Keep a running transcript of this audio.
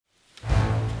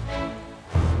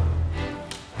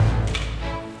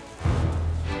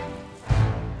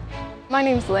My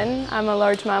name's Lynn. I'm a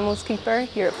large mammals keeper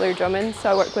here at Blair Drummond,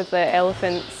 so I work with the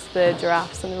elephants, the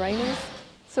giraffes and the rhinos.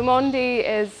 So Mondi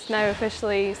is now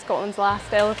officially Scotland's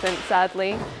last elephant,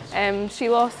 sadly. She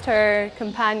lost her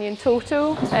companion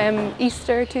Toto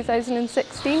Easter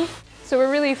 2016. So we're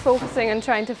really focusing on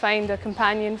trying to find a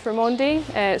companion for Mondi.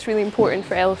 It's really important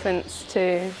for elephants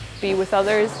to be with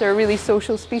others. They're a really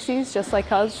social species, just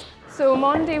like us. So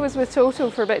Mondi was with Toto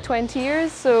for about 20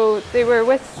 years, so they were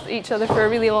with each other for a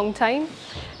really long time.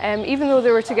 Even though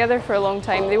they were together for a long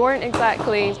time, they weren't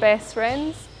exactly best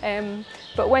friends.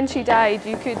 But when she died,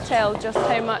 you could tell just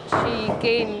how much she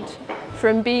gained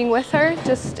from being with her,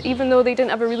 just even though they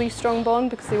didn't have a really strong bond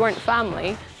because they weren't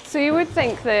family. So you would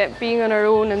think that being on her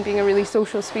own and being a really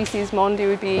social species, Mondi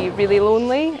would be really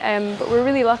lonely, but we're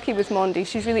really lucky with Mondi.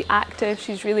 She's really active,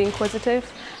 she's really inquisitive,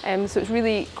 so it's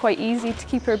really quite easy to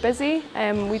keep her busy.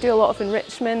 We do a lot of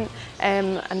enrichment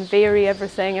and vary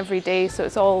everything every day, so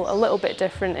it's all a little bit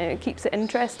different and it keeps it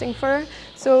interesting for her.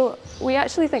 So we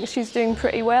actually think she's doing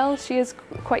pretty well. She is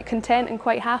quite content and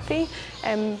quite happy,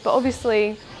 but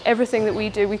obviously everything that we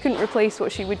do, we couldn't replace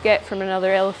what she would get from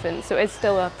another elephant, so it's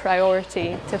still a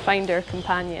priority to find her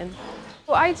companion.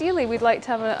 Well, ideally we'd like to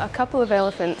have a couple of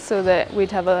elephants so that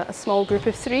we'd have a small group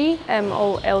of 3,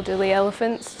 all elderly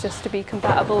elephants, just to be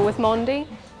compatible with Mondi.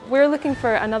 We're looking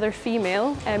for another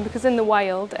female because in the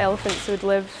wild elephants would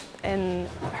live in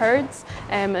herds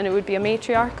and it would be a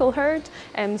matriarchal herd,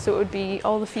 so it would be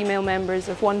all the female members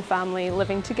of one family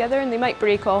living together, and they might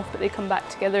break off but they come back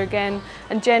together again,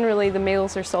 and generally the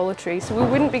males are solitary, so we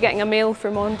wouldn't be getting a male for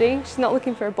Mondi. She's not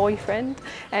looking for a boyfriend,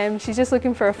 she's just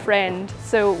looking for a friend,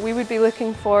 so we would be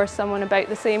looking for someone about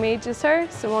the same age as her.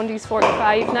 So Mondi's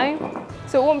 45 now,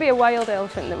 so it won't be a wild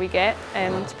elephant that we get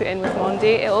to put in with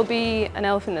Mondi. It'll be an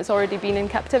elephant that's already been in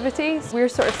captivity. We're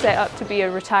sort of set up to be a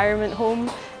retirement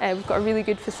home. We've got a really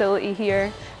good facility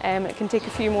here. It can take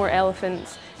a few more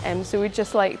elephants, so we'd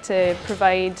just like to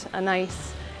provide a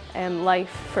nice life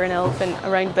for an elephant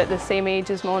around about the same age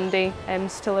as Mondi,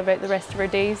 to live out the rest of her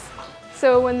days.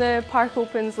 So when the park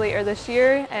opens later this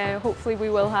year, hopefully we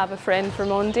will have a friend for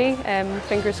Mondi,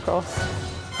 fingers crossed.